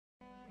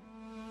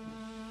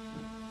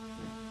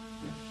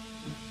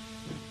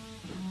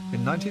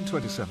In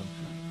 1927,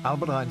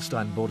 Albert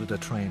Einstein boarded a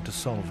train to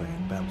Solvay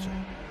in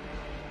Belgium.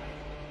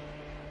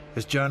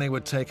 His journey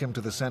would take him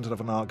to the center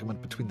of an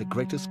argument between the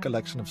greatest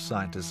collection of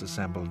scientists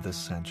assembled this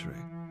century.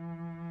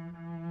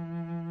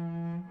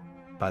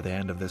 By the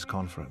end of this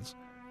conference,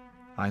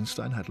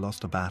 Einstein had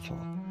lost a battle,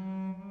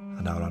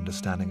 and our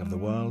understanding of the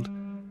world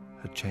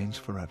had changed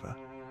forever.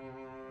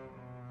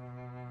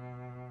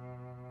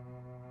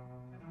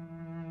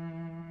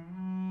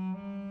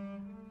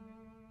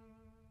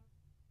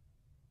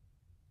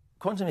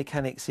 Quantum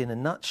mechanics, in a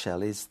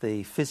nutshell, is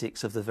the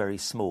physics of the very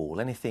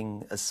small.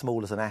 Anything as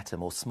small as an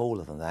atom or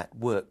smaller than that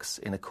works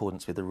in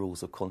accordance with the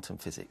rules of quantum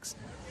physics.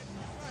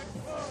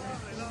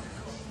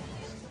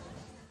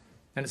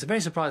 And it's a very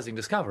surprising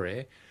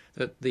discovery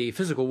that the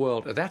physical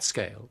world at that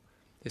scale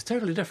is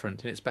totally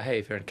different in its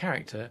behaviour and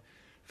character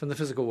from the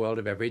physical world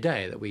of every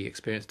day that we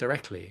experience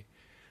directly.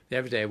 The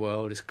everyday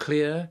world is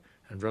clear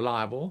and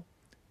reliable.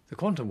 The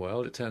quantum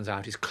world, it turns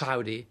out, is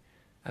cloudy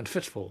and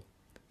fitful.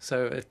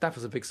 So that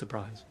was a big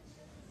surprise.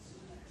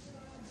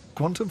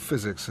 Quantum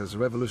physics has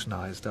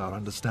revolutionized our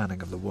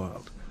understanding of the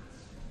world.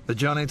 The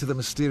journey to the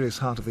mysterious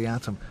heart of the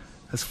atom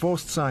has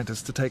forced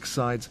scientists to take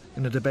sides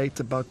in a debate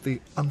about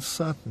the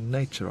uncertain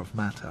nature of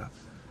matter,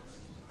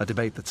 a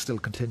debate that still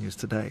continues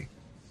today.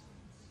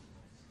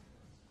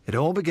 It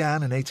all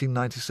began in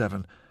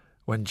 1897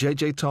 when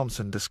J.J.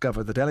 Thomson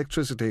discovered that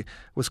electricity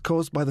was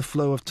caused by the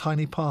flow of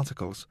tiny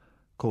particles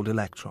called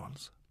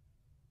electrons.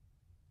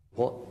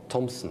 What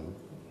Thomson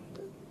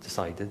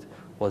decided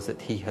was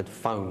that he had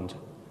found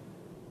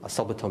a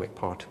subatomic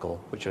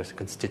particle which is a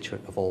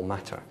constituent of all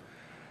matter.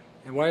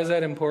 And why is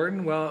that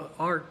important? Well,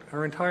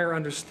 our entire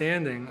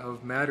understanding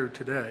of matter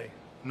today,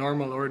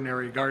 normal,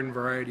 ordinary, garden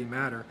variety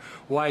matter,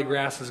 why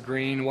grass is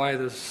green, why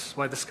the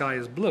sky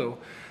is blue,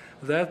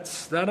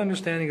 that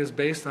understanding is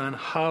based on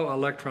how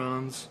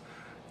electrons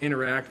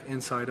interact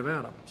inside of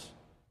atoms.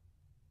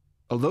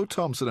 Although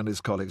Thomson and his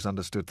colleagues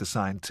understood the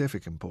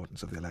scientific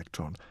importance of the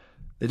electron,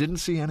 they didn't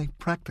see any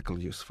practical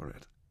use for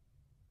it.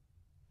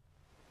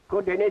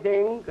 Could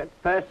anything at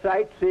first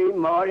sight seem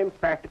more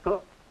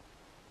impractical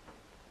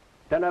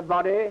than a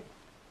body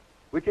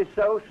which is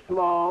so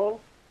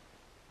small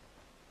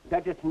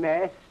that its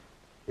mass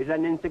is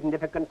an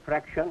insignificant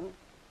fraction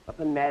of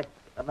the mass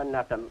of an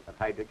atom of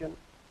hydrogen?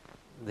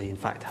 They in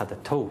fact had a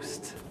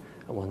toast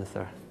at one of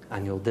their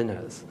annual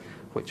dinners,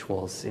 which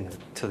was,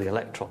 to the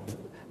electron,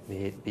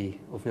 may it be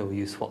of no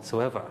use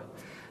whatsoever.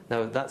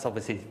 Now, that's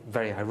obviously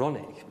very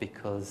ironic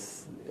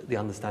because the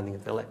understanding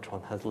of the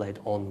electron has led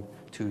on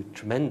to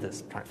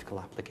tremendous practical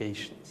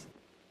applications.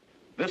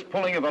 This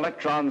pulling of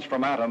electrons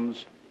from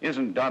atoms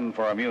isn't done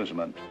for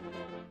amusement.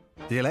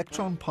 The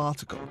electron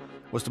particle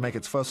was to make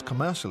its first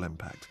commercial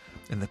impact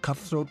in the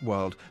cutthroat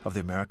world of the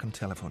American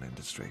telephone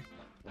industry.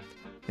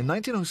 In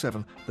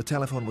 1907, the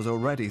telephone was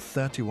already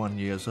 31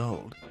 years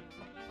old.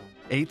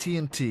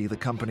 AT&T, the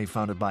company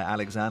founded by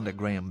Alexander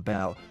Graham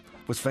Bell,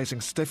 was facing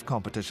stiff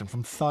competition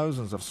from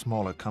thousands of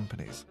smaller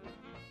companies.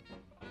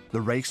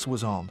 The race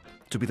was on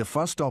to be the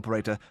first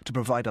operator to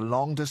provide a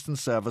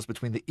long-distance service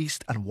between the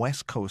east and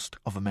west coast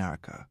of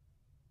America.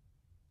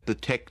 The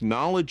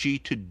technology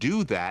to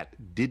do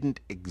that didn't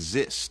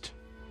exist.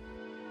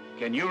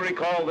 Can you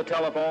recall the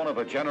telephone of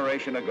a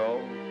generation ago?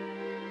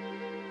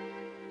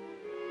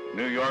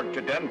 New York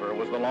to Denver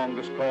was the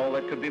longest call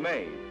that could be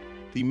made.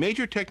 The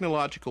major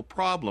technological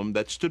problem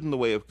that stood in the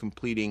way of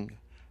completing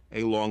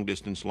a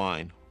long-distance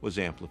line was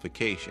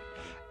amplification.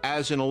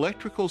 As an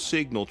electrical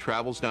signal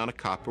travels down a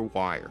copper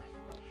wire,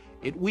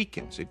 it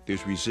weakens.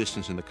 There's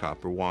resistance in the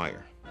copper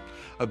wire.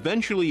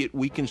 Eventually, it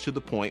weakens to the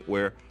point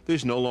where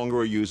there's no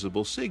longer a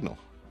usable signal.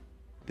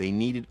 They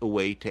needed a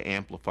way to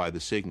amplify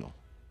the signal.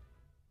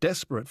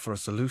 Desperate for a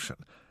solution,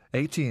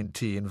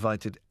 AT&T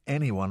invited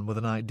anyone with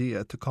an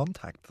idea to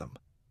contact them.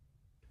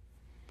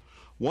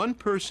 One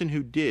person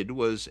who did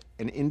was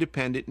an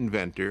independent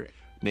inventor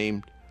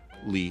named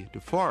Lee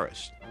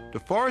DeForest.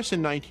 DeForest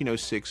in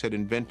 1906 had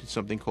invented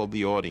something called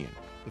the Audion,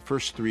 the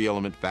first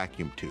three-element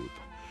vacuum tube.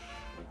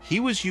 He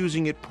was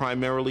using it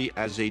primarily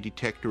as a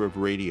detector of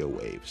radio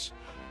waves,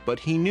 but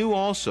he knew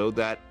also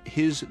that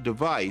his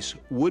device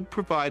would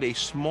provide a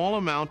small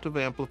amount of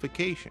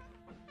amplification.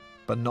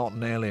 But not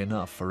nearly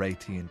enough for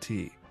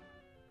AT&T.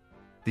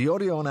 The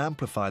Audion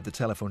amplified the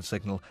telephone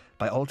signal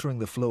by altering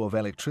the flow of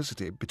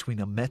electricity between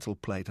a metal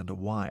plate and a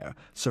wire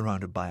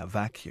surrounded by a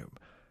vacuum.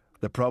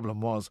 The problem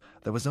was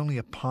there was only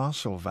a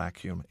partial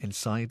vacuum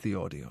inside the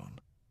Audion.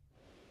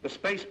 The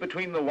space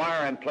between the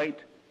wire and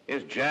plate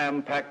is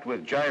jam-packed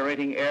with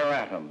gyrating air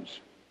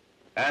atoms.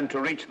 And to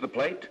reach the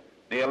plate,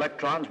 the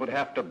electrons would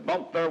have to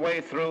bump their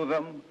way through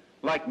them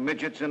like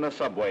midgets in a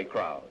subway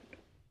crowd.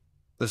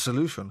 The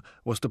solution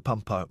was to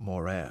pump out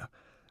more air.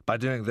 By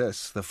doing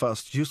this, the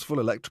first useful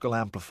electrical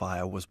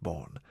amplifier was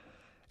born.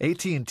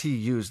 AT&T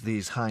used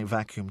these high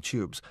vacuum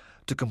tubes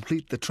to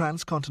complete the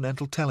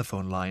transcontinental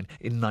telephone line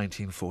in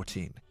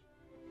 1914.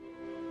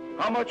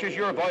 How much is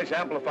your voice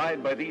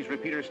amplified by these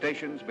repeater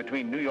stations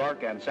between New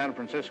York and San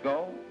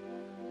Francisco?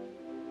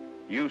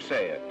 You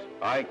say it.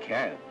 I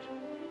can't.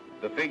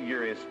 The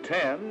figure is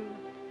 10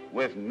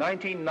 with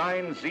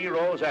 99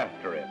 zeros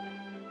after it.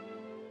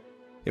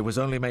 It was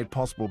only made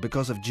possible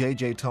because of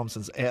J.J.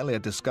 Thomson's earlier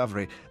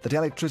discovery that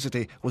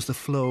electricity was the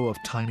flow of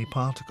tiny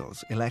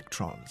particles,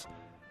 electrons.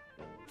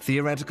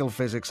 Theoretical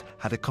physics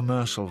had a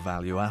commercial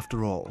value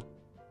after all.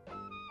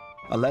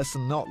 A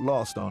lesson not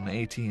lost on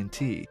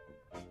AT&T.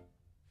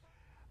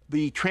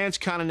 The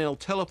transcontinental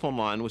telephone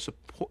line was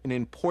an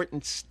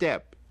important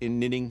step in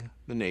knitting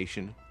the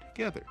nation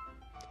together.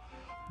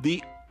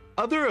 The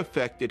other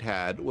effect it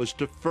had was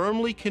to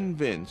firmly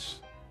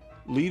convince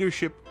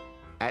leadership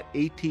at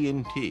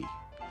AT&T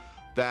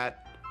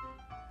that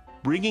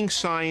bringing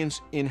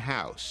science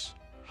in-house,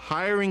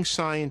 hiring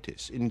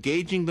scientists,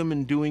 engaging them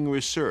in doing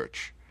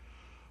research,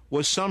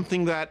 was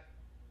something that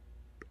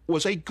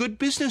was a good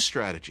business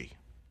strategy.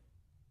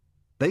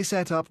 They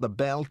set up the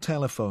Bell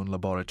Telephone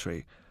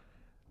Laboratory.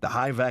 The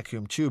high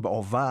vacuum tube,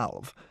 or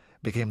valve,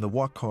 became the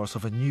workhorse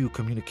of a new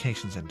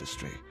communications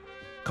industry.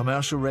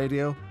 Commercial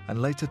radio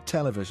and later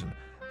television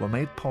were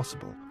made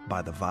possible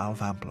by the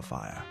valve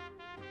amplifier.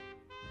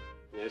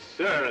 Yes,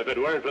 sir. If it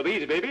weren't for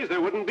these babies,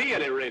 there wouldn't be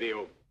any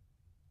radio.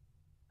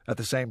 At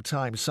the same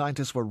time,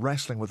 scientists were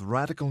wrestling with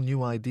radical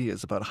new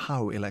ideas about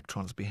how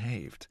electrons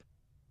behaved.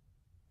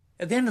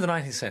 At the end of the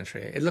 19th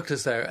century, it looked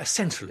as though,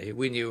 essentially,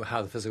 we knew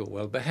how the physical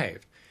world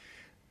behaved.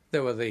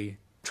 There were the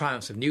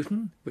triumphs of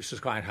Newton, which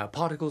described how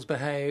particles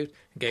behaved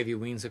and gave you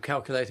means of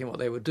calculating what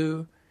they would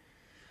do.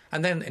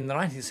 And then in the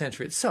 19th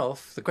century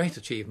itself, the great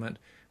achievement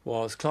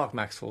was Clerk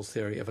Maxwell's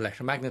theory of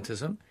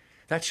electromagnetism.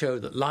 That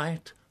showed that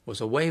light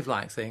was a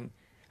wave-like thing,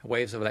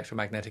 waves of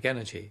electromagnetic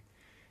energy.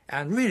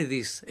 And really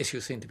these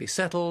issues seemed to be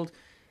settled,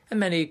 and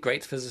many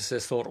great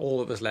physicists thought all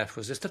that was left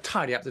was just to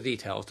tidy up the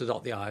details, to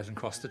dot the I's and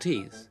cross the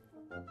T's.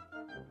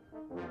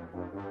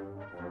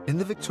 In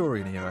the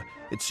Victorian era,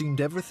 it seemed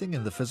everything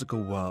in the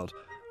physical world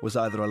was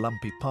either a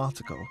lumpy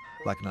particle,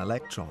 like an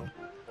electron,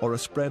 or a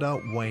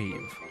spread-out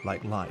wave,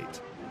 like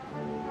light.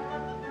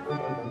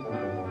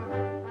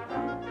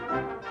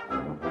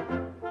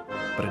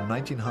 But in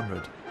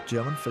 1900,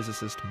 German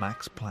physicist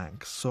Max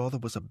Planck saw there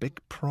was a big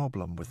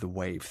problem with the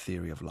wave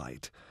theory of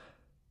light.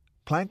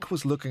 Planck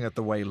was looking at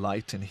the way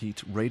light and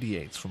heat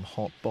radiates from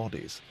hot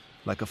bodies,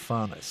 like a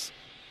furnace.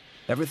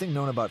 Everything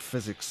known about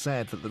physics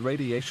said that the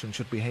radiation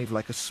should behave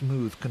like a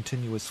smooth,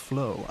 continuous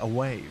flow, a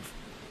wave.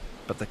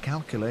 But the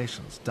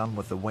calculations done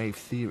with the wave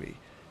theory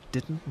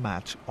didn't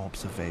match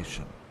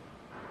observation.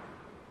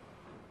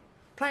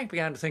 Planck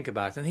began to think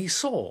about it, and he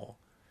saw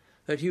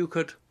that you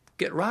could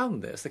get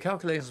round this. The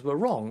calculations were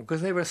wrong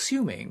because they were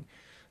assuming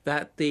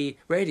that the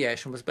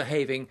radiation was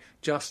behaving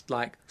just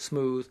like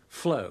smooth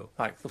flow,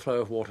 like the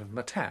flow of water from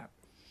a tap.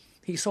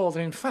 He saw that,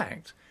 in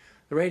fact,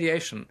 the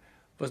radiation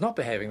was not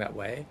behaving that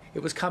way.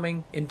 It was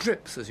coming in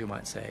drips, as you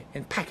might say,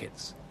 in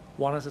packets,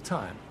 one at a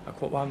time.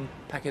 One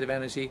packet of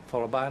energy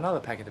followed by another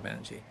packet of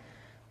energy.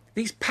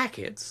 These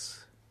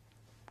packets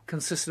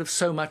consisted of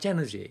so much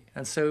energy,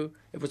 and so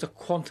it was a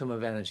quantum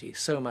of energy,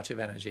 so much of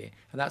energy,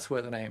 and that's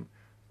where the name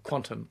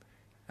quantum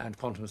and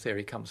quantum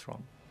theory comes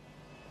from.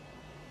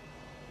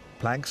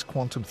 Planck's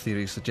quantum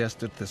theory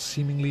suggested the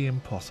seemingly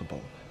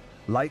impossible.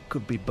 Light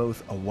could be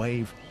both a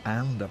wave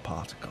and a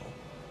particle.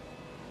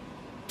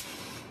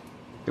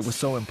 It was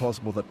so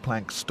impossible that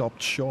Planck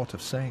stopped short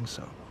of saying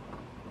so.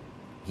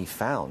 He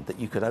found that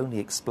you could only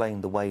explain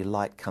the way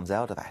light comes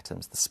out of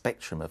atoms, the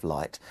spectrum of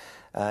light,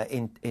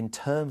 in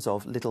terms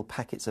of little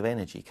packets of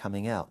energy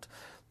coming out.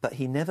 But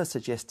he never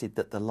suggested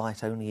that the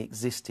light only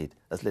existed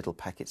as little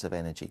packets of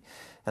energy.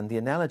 And the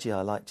analogy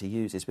I like to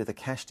use is with a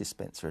cash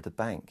dispenser at a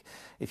bank.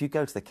 If you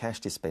go to the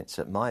cash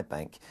dispenser at my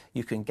bank,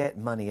 you can get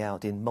money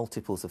out in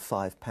multiples of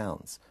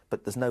 £5,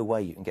 but there's no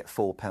way you can get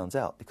 £4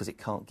 out because it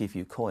can't give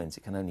you coins,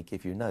 it can only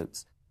give you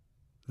notes.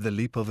 The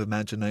leap of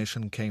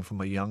imagination came from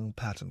a young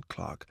patent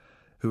clerk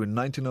who in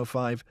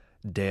 1905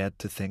 dared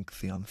to think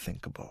the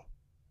unthinkable.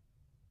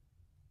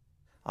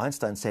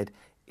 Einstein said,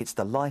 it's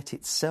the light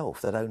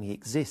itself that only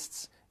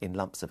exists in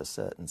lumps of a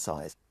certain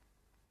size.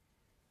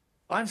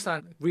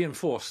 Einstein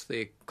reinforced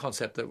the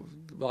concept that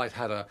light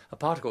had a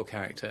particle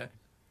character.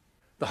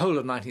 The whole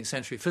of 19th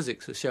century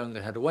physics has shown that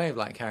it had a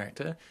wave-like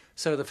character,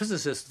 so the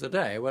physicists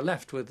today were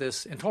left with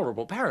this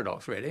intolerable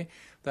paradox, really,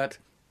 that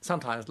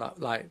sometimes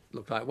light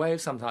looked like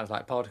waves, sometimes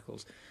like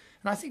particles.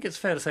 And I think it's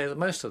fair to say that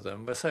most of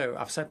them were so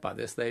upset by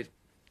this, they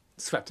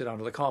swept it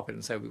under the carpet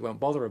and said, we won't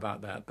bother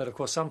about that. But of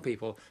course, some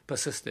people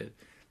persisted,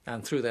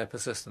 and through their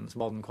persistence,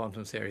 modern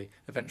quantum theory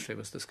eventually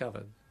was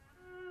discovered.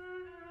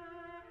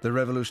 The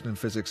revolution in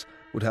physics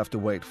would have to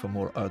wait for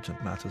more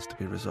urgent matters to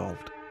be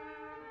resolved.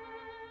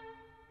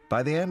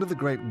 By the end of the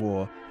Great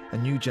War, a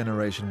new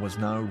generation was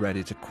now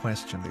ready to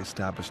question the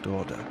established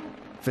order.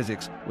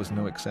 Physics was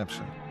no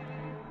exception.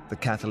 The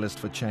catalyst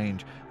for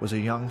change was a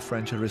young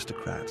French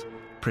aristocrat,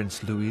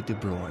 Prince Louis de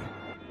Broglie.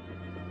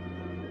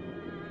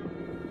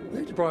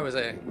 Louis de Broglie was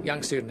a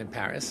young student in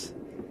Paris,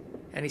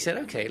 and he said,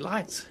 OK,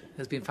 light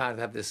has been found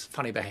to have this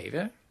funny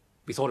behaviour.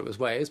 We thought it was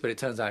waves, but it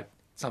turns out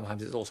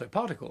sometimes it's also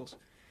particles.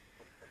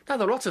 Now,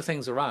 there are lots of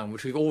things around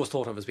which we've always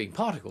thought of as being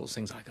particles,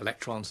 things like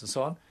electrons and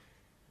so on,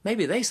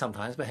 maybe they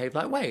sometimes behave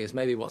like waves.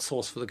 Maybe what's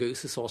sauce for the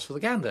goose is sauce for the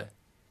gander.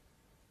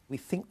 We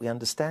think we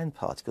understand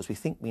particles. We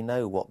think we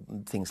know what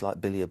things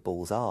like billiard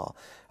balls are.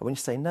 And when you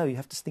say no, you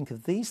have to think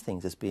of these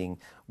things as being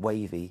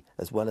wavy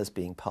as well as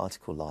being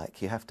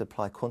particle-like. You have to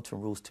apply quantum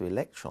rules to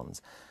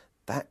electrons.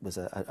 That was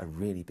a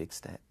really big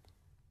step.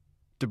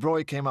 De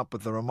Broglie came up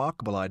with the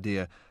remarkable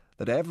idea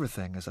that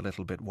everything is a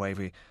little bit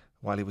wavy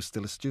while he was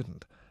still a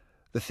student.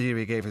 The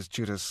theory gave his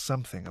tutors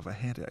something of a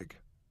headache.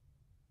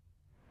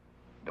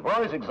 De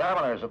Broglie's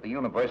examiners at the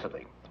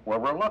university were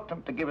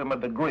reluctant to give him a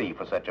degree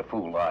for such a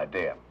fool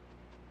idea.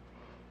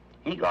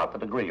 He got the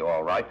degree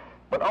all right,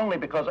 but only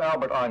because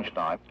Albert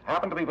Einstein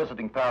happened to be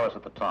visiting Paris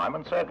at the time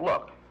and said,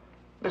 look,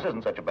 this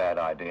isn't such a bad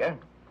idea.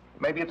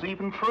 Maybe it's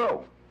even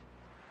true.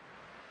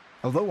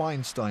 Although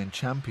Einstein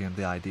championed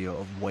the idea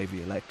of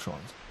wavy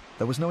electrons,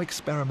 there was no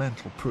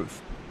experimental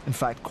proof. In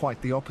fact,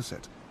 quite the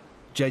opposite.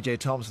 J.J.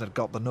 Thomson had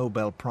got the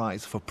Nobel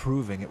Prize for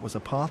proving it was a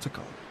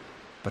particle.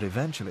 But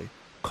eventually,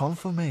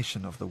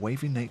 confirmation of the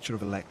wavy nature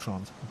of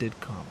electrons did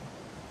come.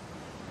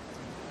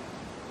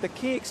 The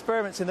key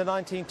experiments in the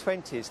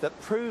 1920s that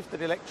proved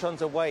that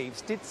electrons are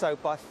waves did so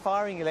by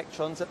firing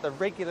electrons at the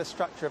regular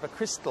structure of a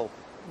crystal,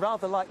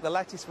 rather like the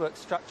latticework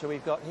structure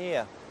we've got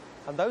here.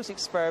 And those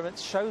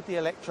experiments showed the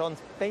electrons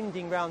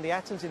bending round the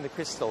atoms in the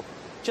crystal,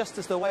 just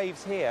as the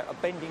waves here are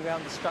bending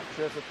round the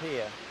structure of the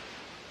pier.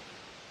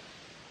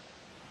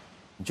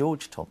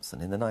 George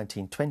Thomson in the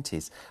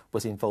 1920s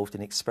was involved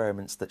in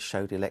experiments that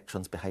showed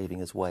electrons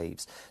behaving as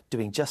waves,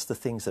 doing just the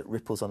things that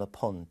ripples on a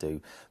pond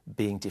do,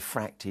 being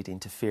diffracted,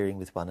 interfering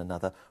with one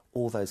another,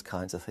 all those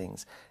kinds of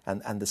things.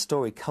 And the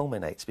story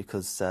culminates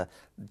because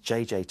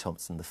J.J.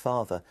 Thomson, the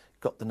father,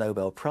 got the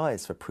Nobel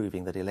Prize for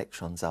proving that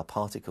electrons are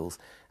particles,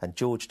 and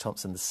George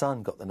Thomson, the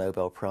son, got the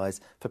Nobel Prize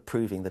for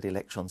proving that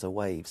electrons are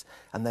waves.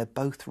 And they're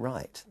both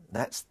right.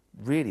 That's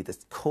really the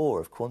core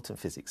of quantum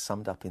physics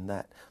summed up in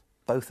that.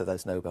 Both of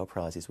those Nobel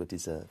Prizes were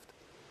deserved.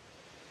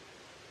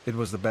 It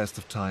was the best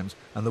of times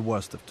and the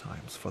worst of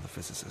times for the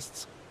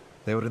physicists.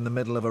 They were in the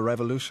middle of a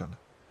revolution.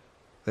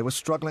 They were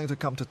struggling to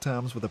come to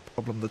terms with a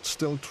problem that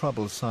still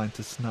troubles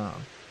scientists now.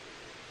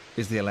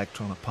 Is the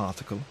electron a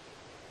particle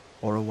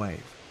or a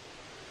wave?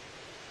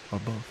 Or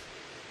both?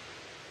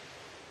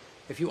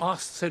 If you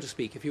asked, so to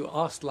speak, if you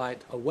asked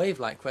light a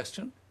wave-like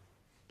question,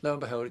 lo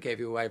and behold, it gave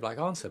you a wave-like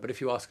answer. But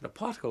if you asked it a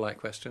particle-like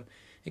question,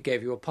 it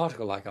gave you a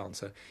particle-like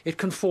answer. It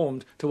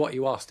conformed to what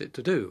you asked it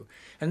to do.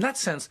 In that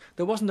sense,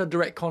 there wasn't a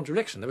direct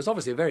contradiction. There was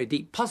obviously a very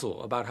deep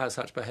puzzle about how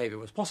such behaviour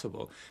was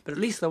possible, but at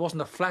least there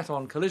wasn't a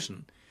flat-on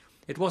collision.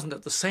 It wasn't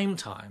at the same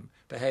time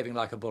behaving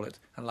like a bullet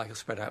and like a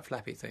spread-out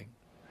flappy thing.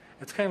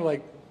 It's kind of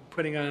like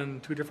putting on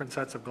two different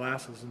sets of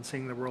glasses and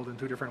seeing the world in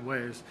two different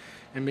ways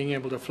and being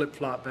able to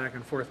flip-flop back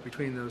and forth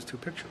between those two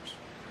pictures.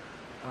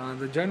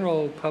 The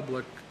general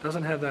public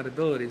doesn't have that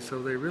ability,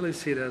 so they really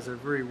see it as a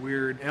very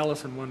weird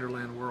Alice in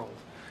Wonderland world,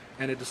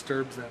 and it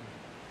disturbs them.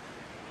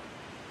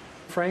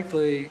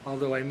 Frankly,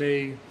 although I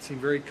may seem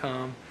very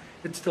calm,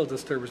 it still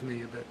disturbs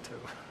me a bit too.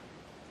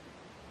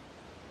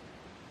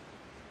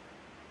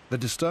 The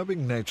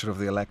disturbing nature of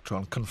the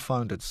electron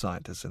confounded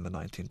scientists in the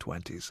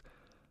 1920s.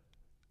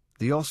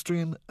 The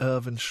Austrian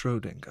Erwin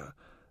Schrödinger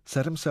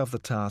set himself the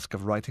task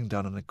of writing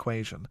down an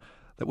equation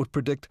that would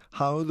predict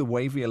how the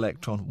wavy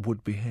electron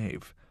would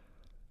behave.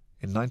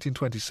 In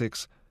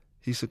 1926,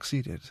 he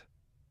succeeded.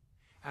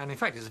 And in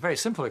fact, it's a very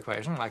simple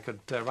equation. I could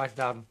write it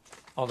down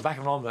on the back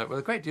of an envelope with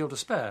a great deal to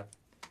spare.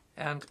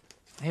 And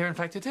here, in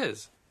fact, it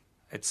is.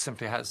 It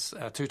simply has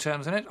two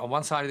terms in it. On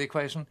one side of the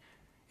equation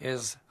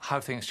is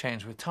how things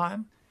change with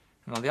time.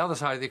 And on the other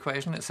side of the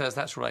equation, it says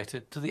that's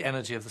related to the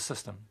energy of the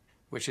system,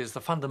 which is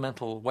the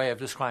fundamental way of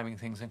describing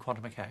things in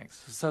quantum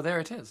mechanics. So there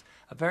it is,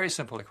 a very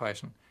simple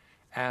equation.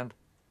 And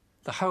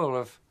the whole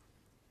of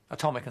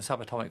atomic and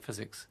subatomic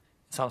physics,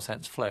 in some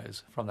sense,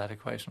 flows from that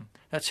equation.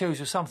 That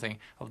shows you something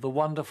of the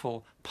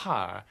wonderful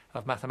power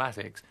of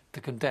mathematics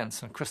to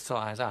condense and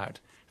crystallize out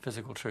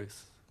physical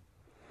truths.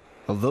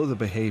 Although the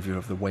behavior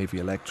of the wavy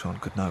electron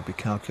could now be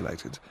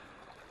calculated,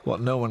 what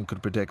no one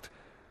could predict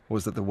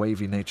was that the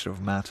wavy nature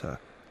of matter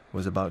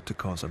was about to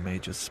cause a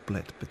major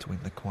split between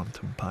the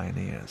quantum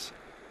pioneers.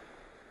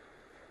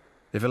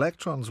 If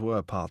electrons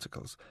were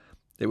particles,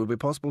 it would be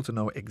possible to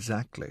know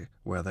exactly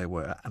where they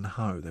were and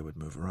how they would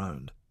move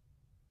around.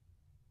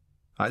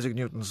 Isaac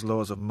Newton's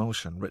laws of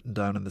motion, written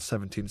down in the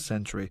 17th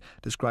century,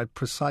 described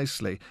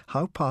precisely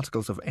how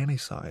particles of any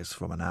size,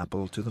 from an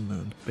apple to the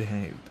moon,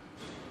 behaved.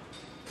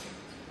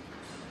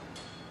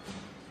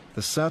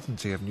 The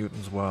certainty of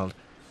Newton's world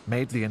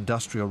made the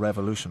Industrial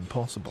Revolution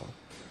possible.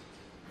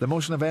 The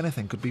motion of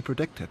anything could be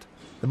predicted.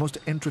 The most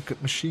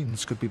intricate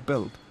machines could be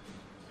built.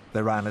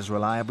 They ran as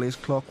reliably as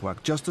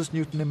clockwork, just as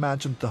Newton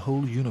imagined the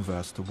whole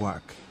universe to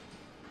work.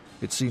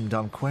 It seemed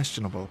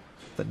unquestionable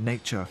that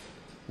nature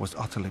was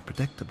utterly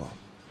predictable.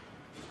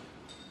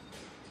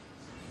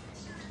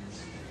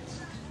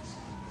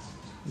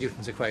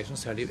 Newton's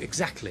equations tell you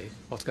exactly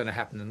what's going to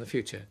happen in the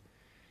future.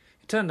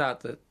 It turned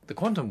out that the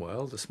quantum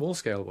world, the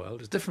small-scale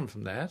world, is different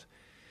from that.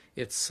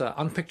 It's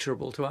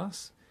unpicturable to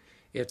us.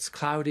 It's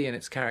cloudy in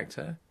its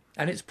character,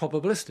 And it's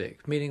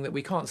probabilistic, meaning that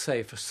we can't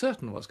say for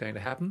certain what's going to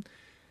happen.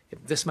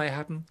 If this may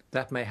happen,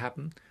 that may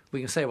happen. We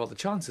can say what the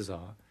chances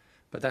are,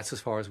 but that's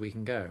as far as we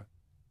can go.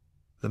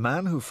 The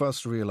man who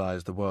first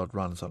realized the world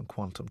runs on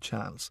quantum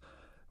chance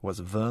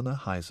was Werner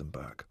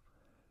Heisenberg.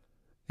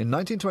 In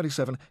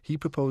 1927, he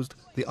proposed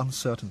the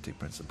uncertainty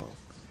principle.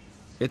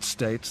 It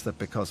states that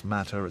because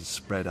matter is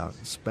spread out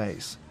in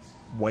space,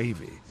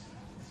 wavy,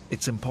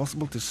 it's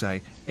impossible to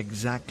say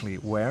exactly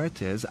where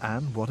it is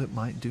and what it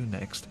might do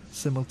next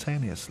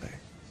simultaneously.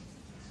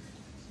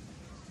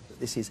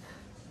 This is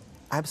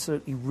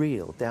absolutely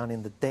real down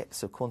in the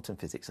depths of quantum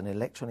physics. An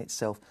electron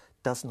itself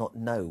does not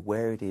know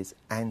where it is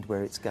and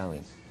where it's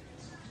going.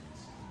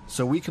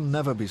 So we can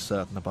never be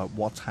certain about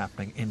what's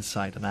happening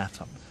inside an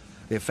atom.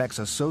 The effects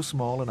are so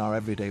small in our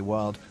everyday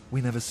world, we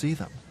never see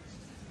them.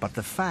 But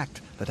the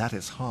fact that at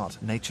its heart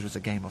nature is a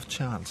game of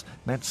chance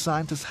meant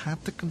scientists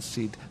had to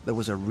concede there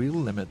was a real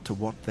limit to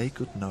what they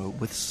could know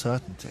with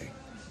certainty.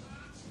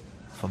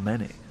 For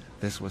many,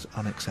 this was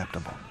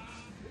unacceptable.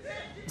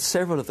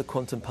 Several of the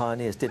quantum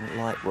pioneers didn't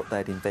like what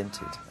they'd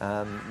invented.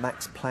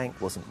 Max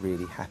Planck wasn't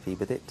really happy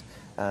with it.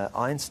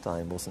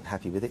 Einstein wasn't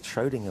happy with it.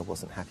 Schrödinger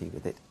wasn't happy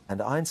with it.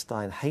 And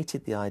Einstein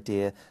hated the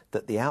idea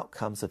that the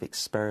outcomes of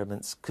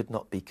experiments could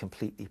not be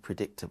completely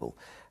predictable.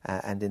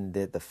 And in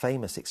the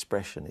famous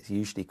expression, it's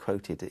usually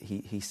quoted,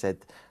 he said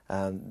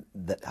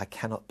that I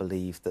cannot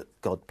believe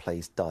that God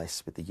plays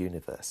dice with the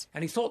universe.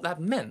 And he thought that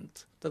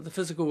meant that the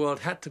physical world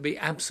had to be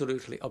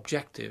absolutely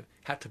objective,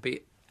 had to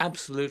be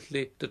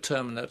absolutely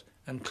determinate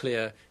and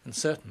clear and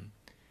certain.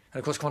 And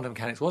of course quantum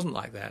mechanics wasn't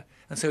like that,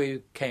 and so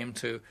he came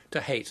to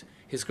hate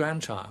his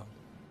grandchild.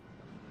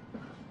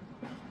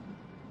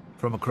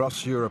 From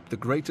across Europe, the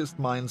greatest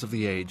minds of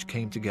the age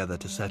came together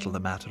to settle the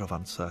matter of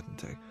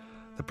uncertainty.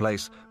 The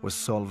place was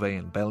Solvay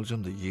in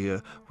Belgium. The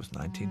year was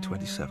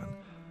 1927.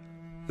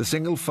 The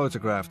single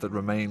photograph that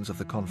remains of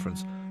the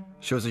conference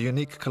shows a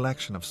unique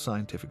collection of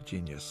scientific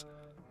genius.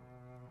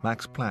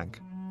 Max Planck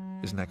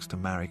is next to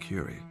Marie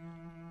Curie.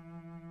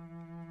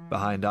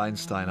 Behind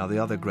Einstein are the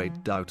other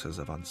great doubters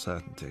of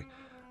uncertainty,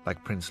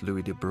 like Prince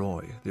Louis de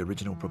Broglie, the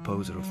original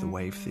proposer of the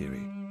wave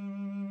theory.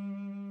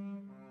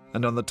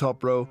 And on the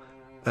top row,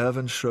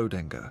 Erwin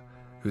Schrödinger,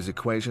 whose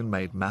equation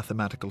made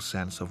mathematical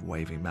sense of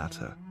wavy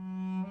matter.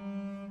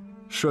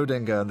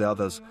 Schrödinger and the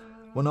others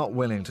were not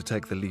willing to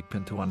take the leap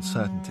into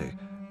uncertainty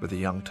with the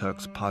young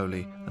Turks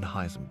Pauli and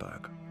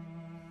Heisenberg.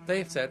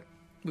 They've said,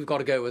 we've got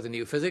to go with the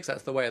new physics,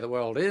 that's the way the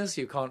world is,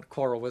 you can't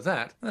quarrel with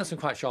that. And there's some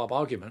quite sharp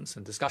arguments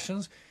and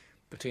discussions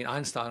between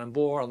Einstein and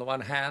Bohr on the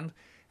one hand,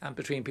 and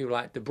between people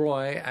like de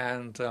Broglie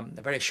and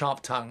a very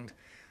sharp-tongued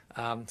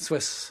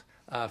Swiss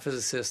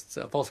physicist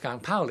Wolfgang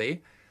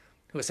Pauli,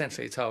 who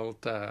essentially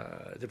told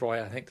de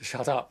Broglie, I think, to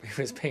shut up.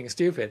 He was being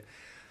stupid.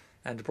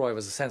 And de Broglie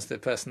was a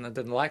sensitive person and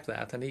didn't like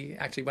that, and he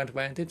actually went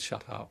away and did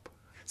shut up.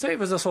 So it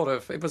was a sort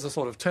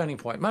of turning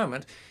point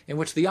moment in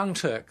which the young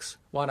Turks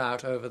won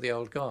out over the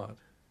old guard.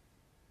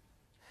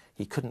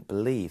 He couldn't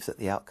believe that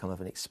the outcome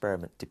of an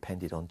experiment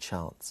depended on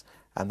chance.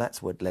 And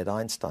that's what led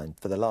Einstein,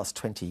 for the last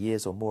 20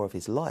 years or more of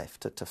his life,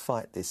 to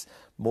fight this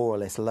more or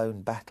less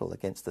lone battle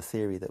against the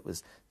theory that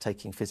was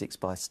taking physics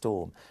by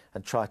storm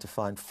and try to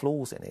find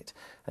flaws in it.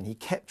 And he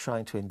kept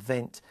trying to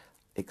invent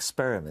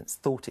experiments,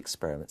 thought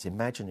experiments,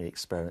 imaginary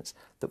experiments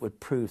that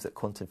would prove that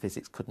quantum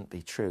physics couldn't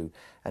be true.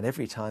 And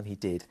every time he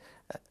did,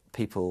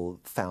 people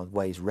found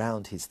ways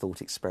round his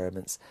thought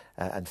experiments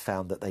and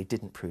found that they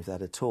didn't prove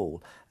that at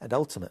all. And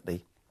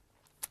ultimately,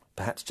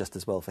 perhaps just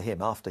as well for him,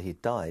 after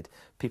he'd died,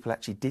 people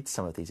actually did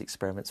some of these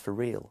experiments for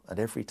real, and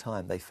every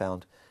time they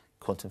found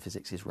quantum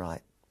physics is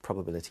right,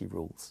 probability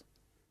rules.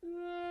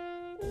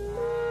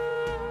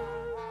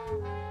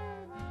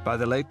 By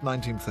the late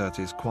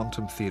 1930s,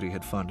 quantum theory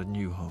had found a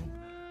new home,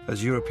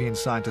 as European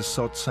scientists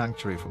sought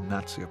sanctuary from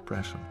Nazi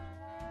oppression.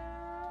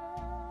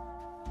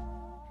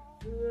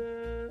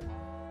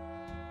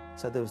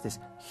 So there was this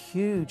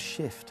huge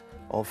shift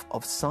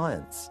of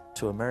science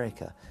to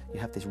America. You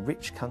have this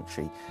rich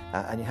country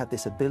and you have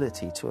this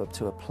ability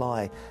to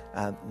apply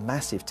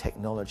massive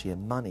technology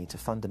and money to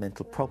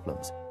fundamental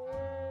problems.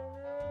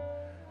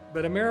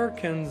 But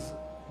Americans,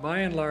 by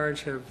and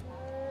large, have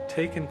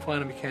taken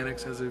quantum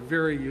mechanics as a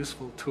very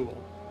useful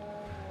tool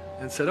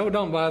and said, oh,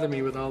 don't bother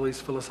me with all these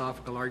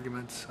philosophical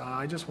arguments.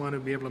 I just want to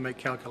be able to make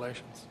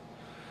calculations.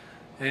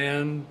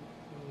 And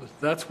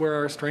that's where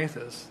our strength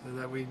is,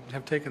 that we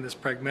have taken this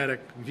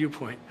pragmatic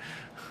viewpoint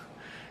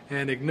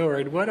and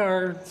ignored what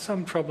are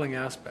some troubling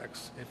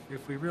aspects.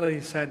 If we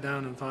really sat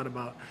down and thought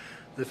about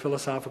the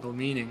philosophical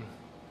meaning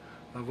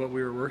of what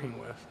we were working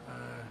with,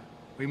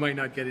 we might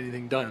not get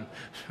anything done.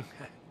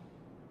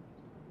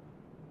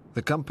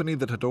 The company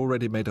that had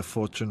already made a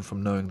fortune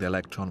from knowing the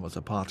electron was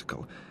a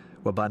particle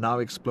were by now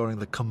exploring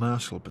the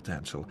commercial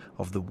potential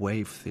of the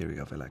wave theory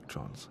of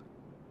electrons.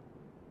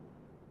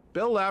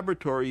 Bell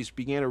Laboratories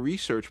began a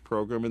research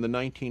program in the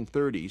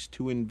 1930s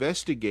to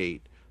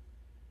investigate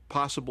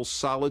possible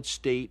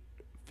solid-state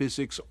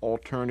physics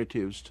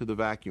alternatives to the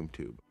vacuum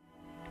tube.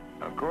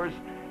 Of course,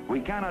 we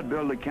cannot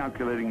build a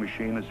calculating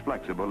machine as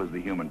flexible as the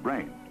human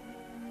brain.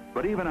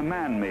 But even a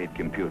man-made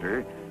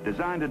computer,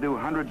 designed to do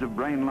hundreds of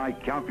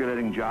brain-like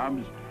calculating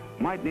jobs,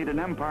 might need an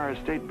Empire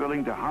State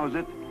Building to house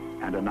it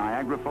and a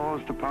Niagara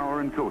Falls to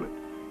power and cool it,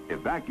 if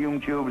vacuum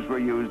tubes were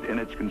used in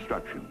its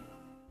construction.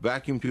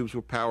 Vacuum tubes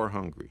were power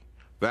hungry.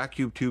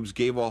 Vacuum tubes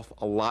gave off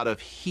a lot of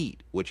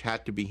heat, which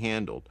had to be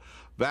handled.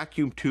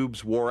 Vacuum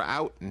tubes wore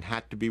out and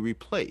had to be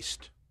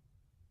replaced.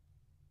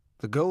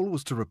 The goal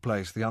was to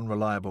replace the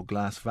unreliable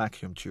glass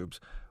vacuum tubes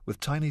with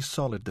tiny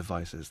solid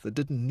devices that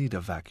didn't need a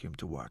vacuum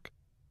to work.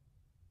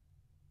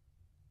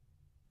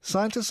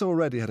 Scientists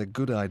already had a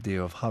good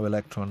idea of how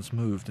electrons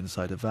moved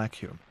inside a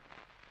vacuum.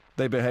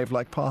 They behaved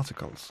like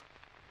particles.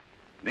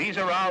 These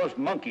aroused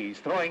monkeys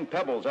throwing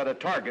pebbles at a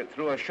target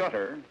through a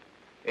shutter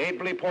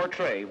ably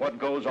portray what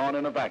goes on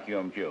in a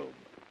vacuum tube.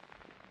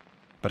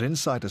 But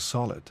inside a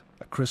solid,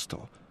 a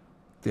crystal,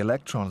 the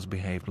electrons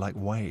behaved like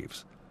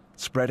waves,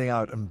 spreading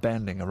out and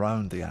bending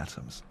around the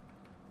atoms.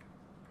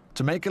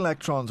 To make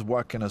electrons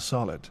work in a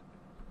solid,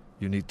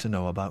 you need to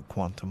know about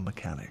quantum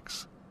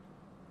mechanics.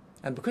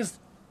 And because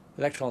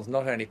electrons are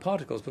not only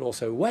particles but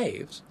also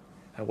waves,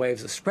 and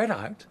waves are spread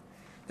out,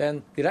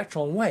 then the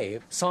electron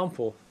wave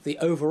sample the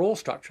overall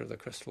structure of the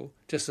crystal,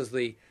 just as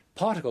the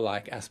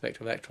particle-like aspect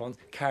of electrons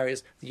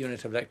carries the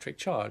unit of electric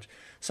charge.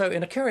 So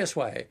in a curious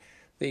way,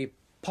 the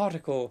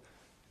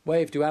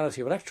particle-wave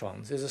duality of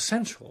electrons is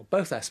essential.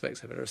 Both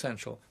aspects of it are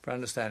essential for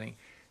understanding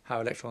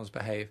how electrons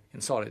behave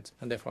in solids,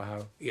 and therefore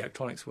how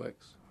electronics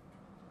works.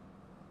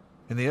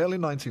 In the early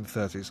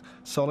 1930s,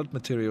 solid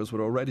materials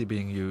were already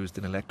being used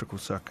in electrical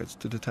circuits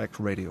to detect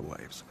radio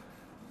waves.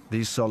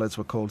 These solids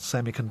were called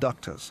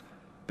semiconductors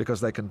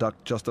because they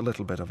conduct just a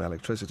little bit of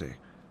electricity.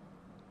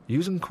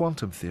 Using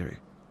quantum theory,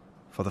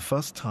 for the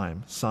first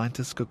time,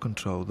 scientists could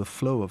control the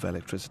flow of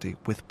electricity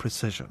with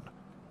precision.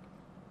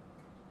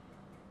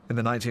 In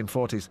the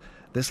 1940s,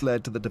 this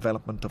led to the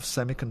development of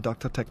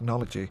semiconductor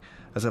technology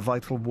as a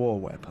vital war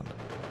weapon.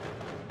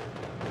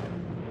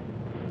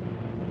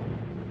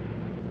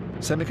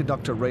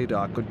 Semiconductor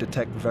radar could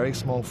detect very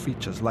small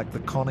features like the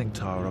conning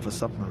tower of a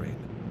submarine.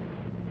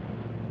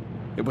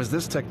 It was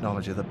this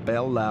technology that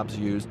Bell Labs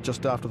used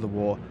just after the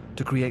war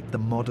to create the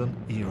modern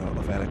era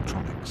of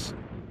electronics.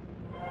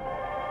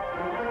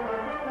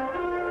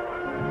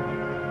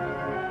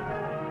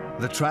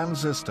 The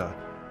transistor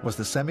was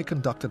the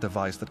semiconductor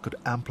device that could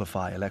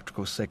amplify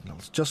electrical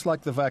signals, just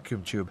like the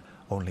vacuum tube,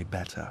 only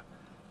better.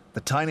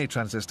 The tiny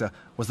transistor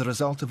was the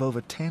result of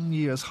over 10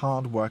 years'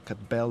 hard work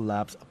at Bell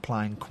Labs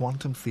applying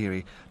quantum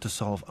theory to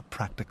solve a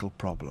practical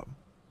problem.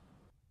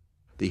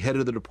 The head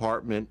of the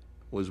department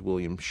was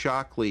William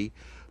Shockley.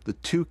 The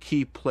two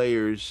key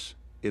players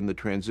in the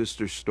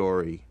transistor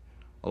story,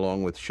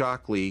 along with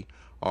Shockley,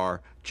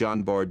 are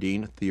John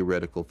Bardeen, a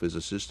theoretical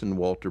physicist, and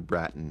Walter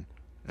Brattain,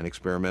 an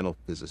experimental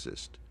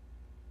physicist.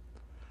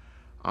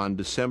 On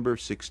December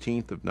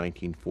 16th of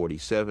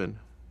 1947,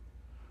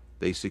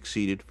 they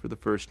succeeded for the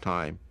first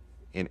time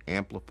in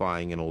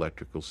amplifying an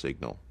electrical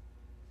signal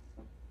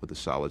with a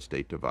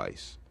solid-state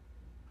device.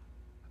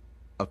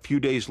 A few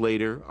days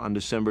later, on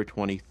December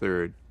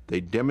 23rd, they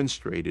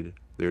demonstrated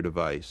their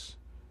device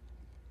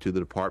to the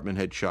department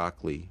head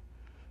Shockley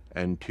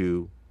and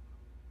to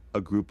a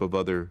group of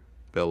other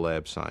Bell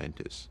Lab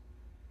scientists,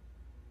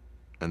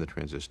 and the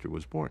transistor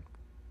was born.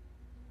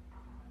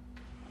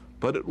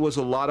 But it was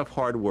a lot of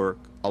hard work,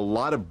 a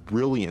lot of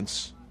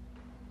brilliance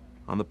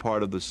on the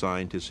part of the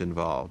scientists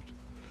involved.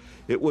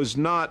 It was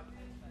not,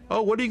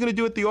 oh, what are you going to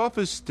do at the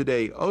office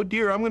today? Oh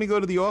dear, I'm going to go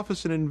to the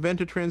office and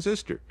invent a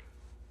transistor.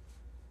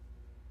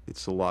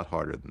 It's a lot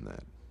harder than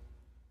that.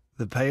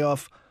 The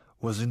payoff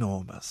was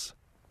enormous.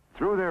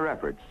 Through their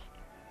efforts,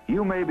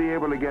 you may be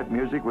able to get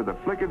music with a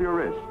flick of your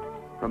wrist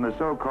from the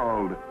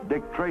so-called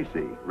Dick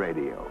Tracy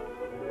radio.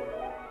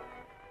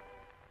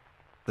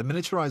 The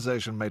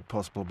miniaturization made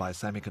possible by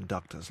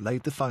semiconductors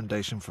laid the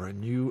foundation for a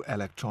new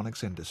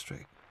electronics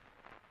industry.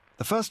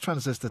 The first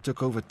transistor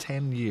took over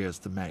 10 years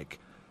to make.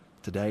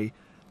 Today,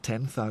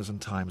 10,000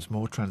 times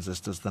more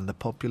transistors than the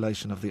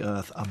population of the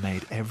Earth are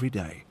made every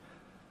day.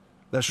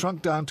 They're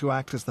shrunk down to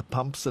act as the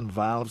pumps and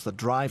valves that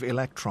drive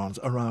electrons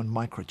around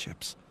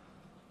microchips.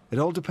 It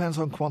all depends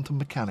on quantum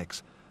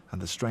mechanics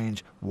and the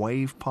strange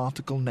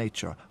wave-particle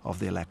nature of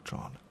the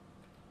electron.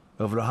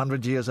 Over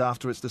 100 years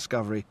after its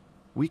discovery,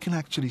 we can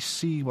actually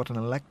see what an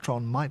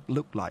electron might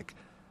look like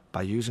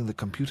by using the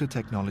computer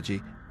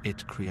technology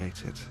it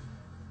created.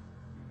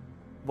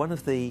 One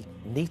of the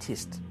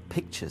neatest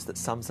pictures that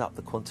sums up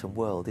the quantum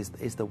world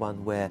is the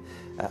one where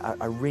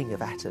a ring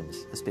of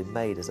atoms has been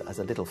made as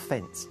a little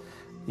fence.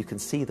 You can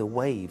see the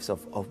waves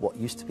of what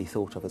used to be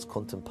thought of as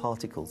quantum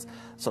particles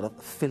sort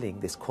of filling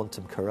this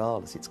quantum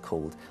corral, as it's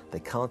called. They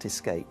can't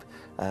escape.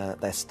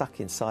 They're stuck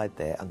inside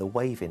there, and the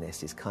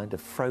waviness is kind of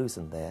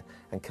frozen there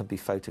and can be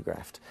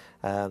photographed.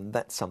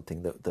 That's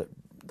something that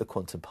the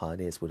quantum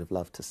pioneers would have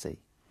loved to see.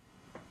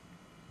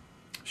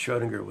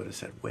 Schrödinger would have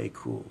said, way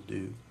cool,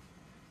 dude.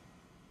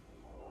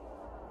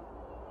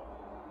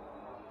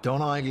 Don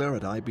Eigler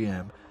at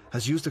IBM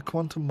has used a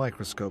quantum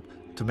microscope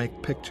to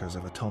make pictures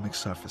of atomic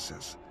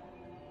surfaces.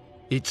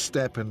 Each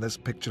step in this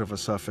picture of a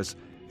surface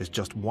is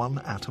just one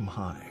atom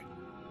high.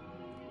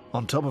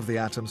 On top of the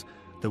atoms,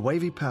 the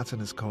wavy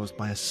pattern is caused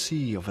by a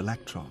sea of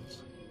electrons.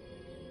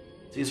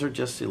 These are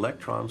just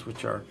electrons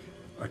which are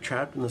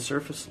trapped in the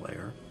surface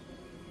layer,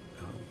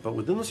 but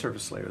within the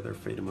surface layer they're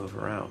free to move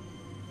around.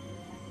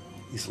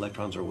 These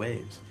electrons are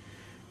waves.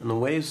 And the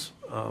waves,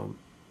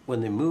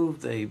 when they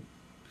move, they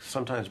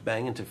sometimes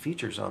bang into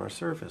features on our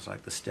surface,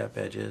 like the step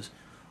edges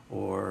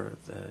or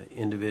the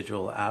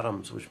individual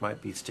atoms which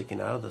might be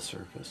sticking out of the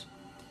surface.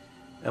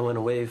 And when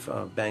a wave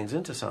bangs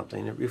into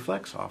something, it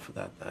reflects off of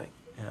that thing.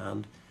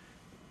 And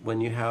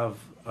when you have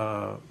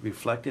a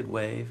reflected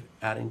wave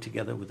adding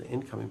together with the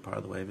incoming part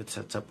of the wave, it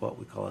sets up what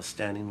we call a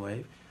standing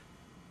wave.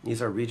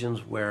 These are regions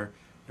where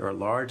there are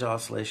large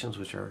oscillations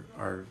which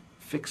are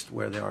fixed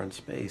where they are in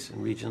space,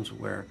 and regions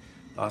where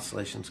the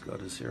oscillations go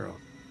to zero.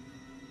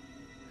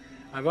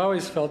 I've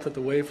always felt that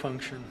the wave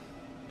function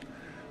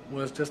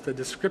was just a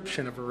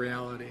description of a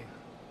reality.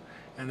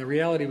 And the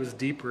reality was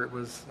deeper. It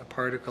was a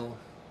particle.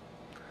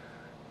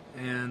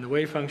 And the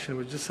wave function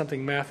was just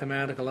something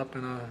mathematical up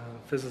in a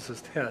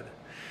physicist's head.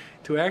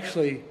 To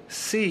actually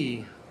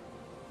see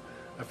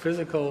a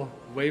physical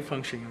wave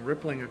function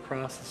rippling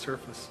across the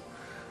surface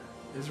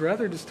is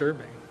rather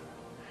disturbing.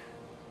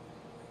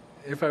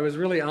 If I was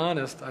really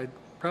honest, I'd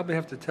probably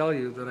have to tell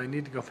you that I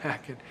need to go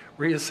back and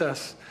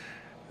reassess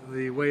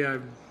the way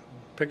I've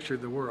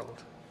pictured the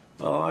world.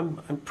 Well,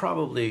 I'm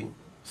probably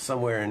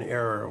somewhere in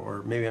error,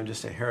 or maybe I'm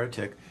just a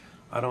heretic.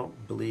 I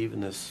don't believe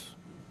in this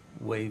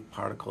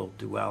wave-particle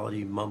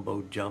duality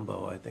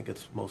mumbo-jumbo. I think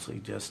it's mostly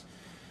just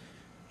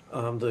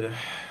the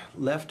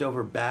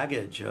leftover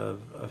baggage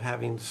of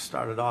having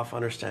started off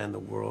understanding the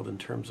world in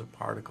terms of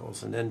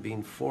particles and then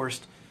being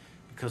forced,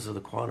 because of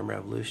the quantum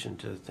revolution,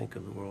 to think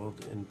of the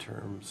world in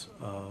terms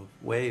of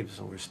waves.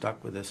 And we're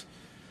stuck with this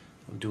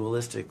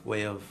dualistic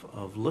way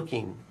of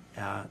looking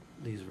at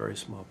these very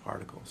small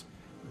particles.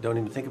 Don't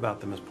even think about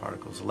them as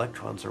particles.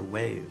 Electrons are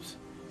waves.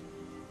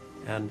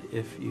 And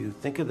if you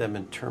think of them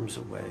in terms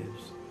of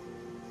waves,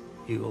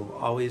 you will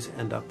always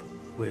end up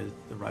with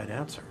the right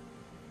answer.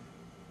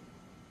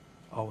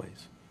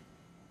 Always.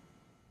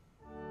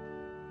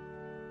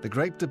 The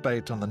great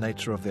debate on the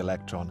nature of the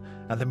electron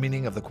and the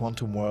meaning of the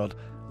quantum world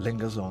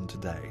lingers on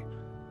today.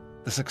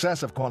 The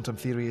success of quantum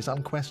theory is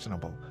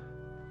unquestionable,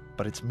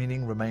 but its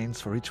meaning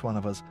remains for each one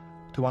of us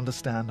to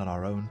understand on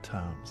our own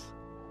terms.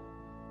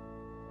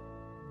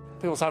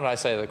 People sometimes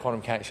say that quantum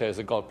mechanics shows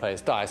that God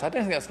plays dice. I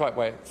don't think that's the right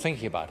way of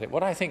thinking about it.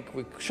 What I think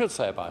we should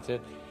say about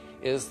it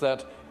is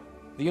that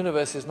the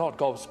universe is not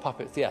God's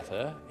puppet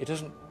theatre. It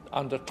isn't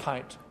under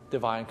tight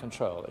divine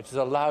control. It is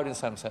allowed in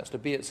some sense to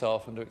be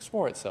itself and to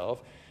explore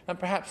itself. And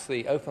perhaps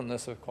the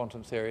openness of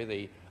quantum theory,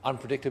 the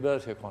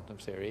unpredictability of quantum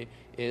theory,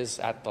 is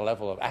at the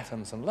level of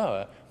atoms and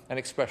lower, an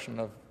expression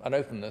of an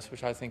openness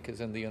which I think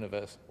is in the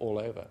universe all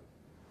over.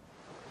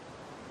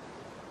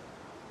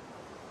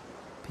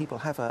 People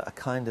have a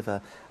kind of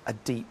a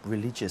deep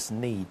religious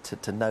need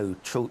to know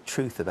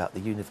truth about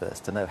the universe,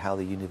 to know how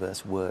the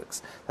universe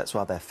works. That's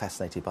why they're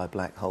fascinated by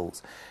black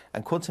holes.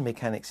 And quantum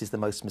mechanics is the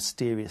most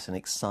mysterious and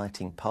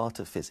exciting part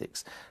of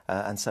physics,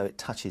 and so it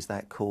touches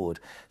that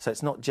chord. So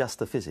it's not just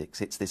the physics,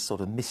 it's this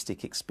sort of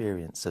mystic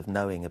experience of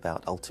knowing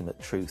about ultimate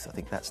truth. I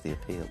think that's the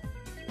appeal.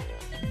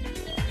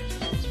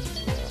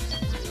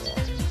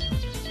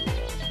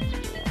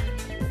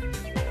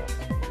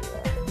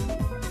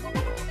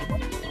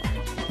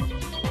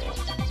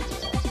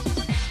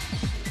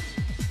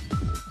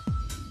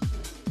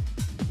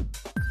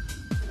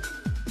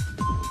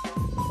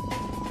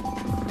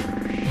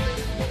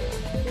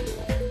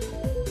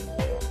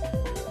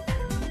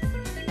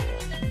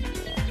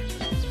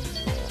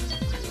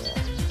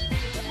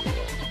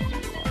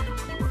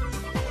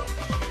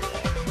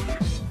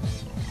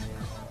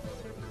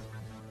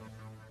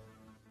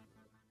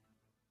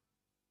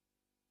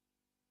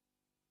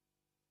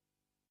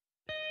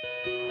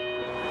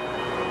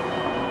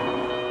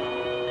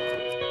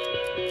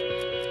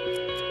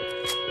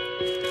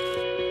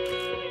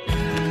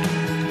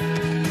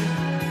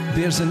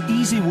 There's an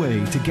easy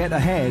way to get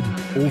ahead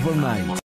overnight.